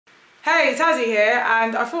Hey, Tazzy here,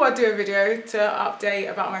 and I thought I'd do a video to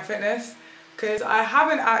update about my fitness because I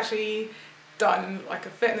haven't actually done like a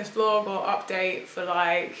fitness vlog or update for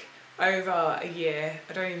like over a year.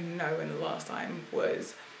 I don't even know when the last time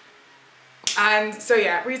was. And so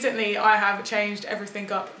yeah, recently I have changed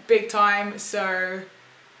everything up big time, so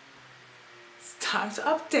it's time to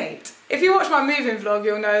update. If you watch my moving vlog,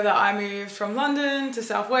 you'll know that I moved from London to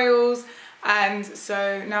South Wales, and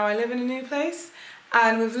so now I live in a new place.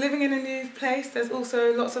 And with living in a new place, there's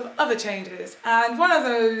also lots of other changes. And one of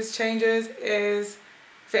those changes is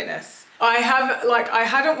fitness. I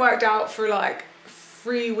hadn't worked out for like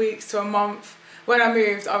 3 weeks to a month. When I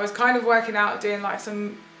moved, I was kind of working out, doing like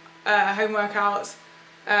some home workouts,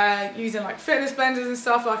 using like fitness blenders and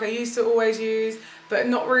stuff like I used to always use, but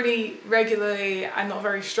not really regularly and not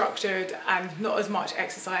very structured and not as much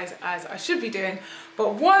exercise as I should be doing.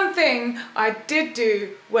 But one thing I did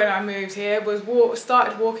do when I moved here was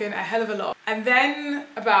started walking a hell of a lot. And then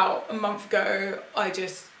about a month ago, I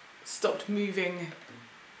just stopped moving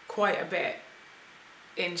quite a bit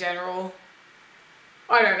in general.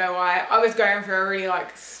 I don't know why. I was going through a really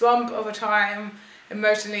like slump of a time,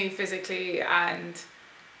 emotionally, physically, and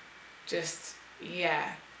just,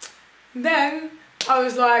 yeah. Then I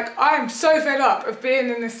was like, I'm so fed up of being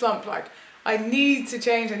in this slump. Like, I need to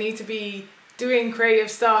change. I need to be doing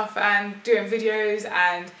creative stuff and doing videos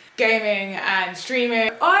and gaming and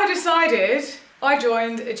streaming. I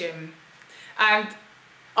joined a gym, and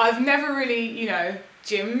I've never really, you know,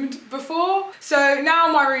 gymmed before. So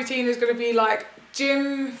now my routine is going to be like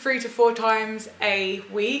gym 3 to 4 times a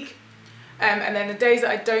week. And then the days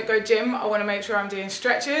that I don't go gym, I want to make sure I'm doing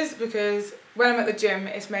stretches, because when I'm at the gym,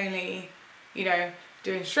 it's mainly, you know,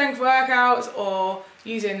 doing strength workouts or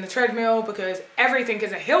using the treadmill, because everything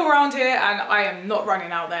is a hill around here and I am not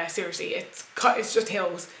running out there, seriously, it's just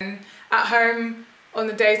hills. And at home, on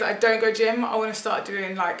the days that I don't go gym, I want to start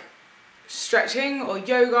doing like stretching or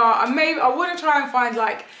yoga. I want to try and find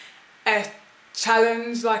like a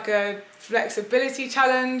challenge, like a flexibility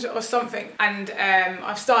challenge or something. And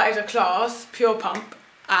I've started a class, Pure Pump,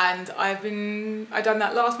 and I done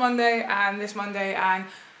that last Monday and this Monday, and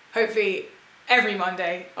hopefully every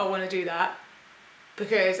Monday I want to do that,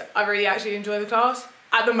 because I really actually enjoy the class.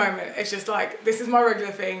 At the moment, it's just like, this is my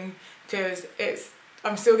regular thing, because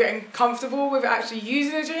I'm still getting comfortable with actually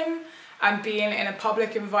using a gym and being in a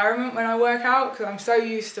public environment when I work out, because I'm so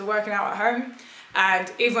used to working out at home.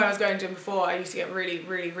 And even when I was going to gym before, I used to get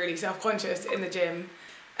really self-conscious in the gym.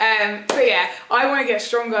 But yeah, I want to get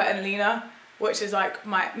stronger and leaner, which is like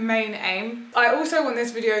my main aim. I also want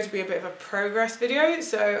this video to be a bit of a progress video,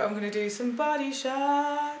 so I'm going to do some body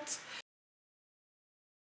shots.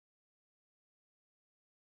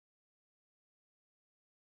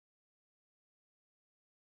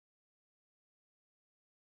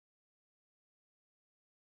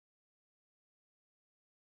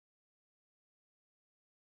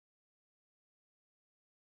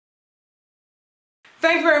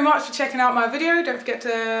 Thank you very much for checking out my video. Don't forget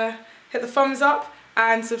to hit the thumbs up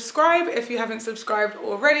and subscribe if you haven't subscribed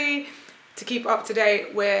already, to keep up to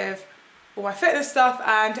date with all my fitness stuff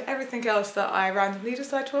and everything else that I randomly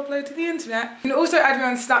decide to upload to the internet. You can also add me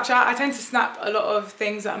on Snapchat. I tend to snap a lot of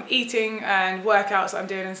things that I'm eating and workouts that I'm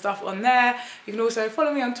doing and stuff on there. You can also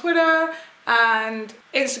follow me on Twitter and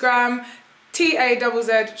Instagram,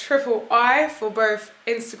 TAZZIII for both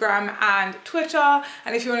Instagram and Twitter.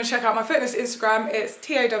 And if you want to check out my fitness Instagram, it's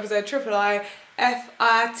TAZZIIIFIT.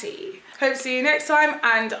 Hope to see you next time,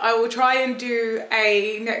 and I will try and do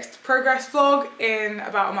a next progress vlog in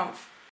about a month.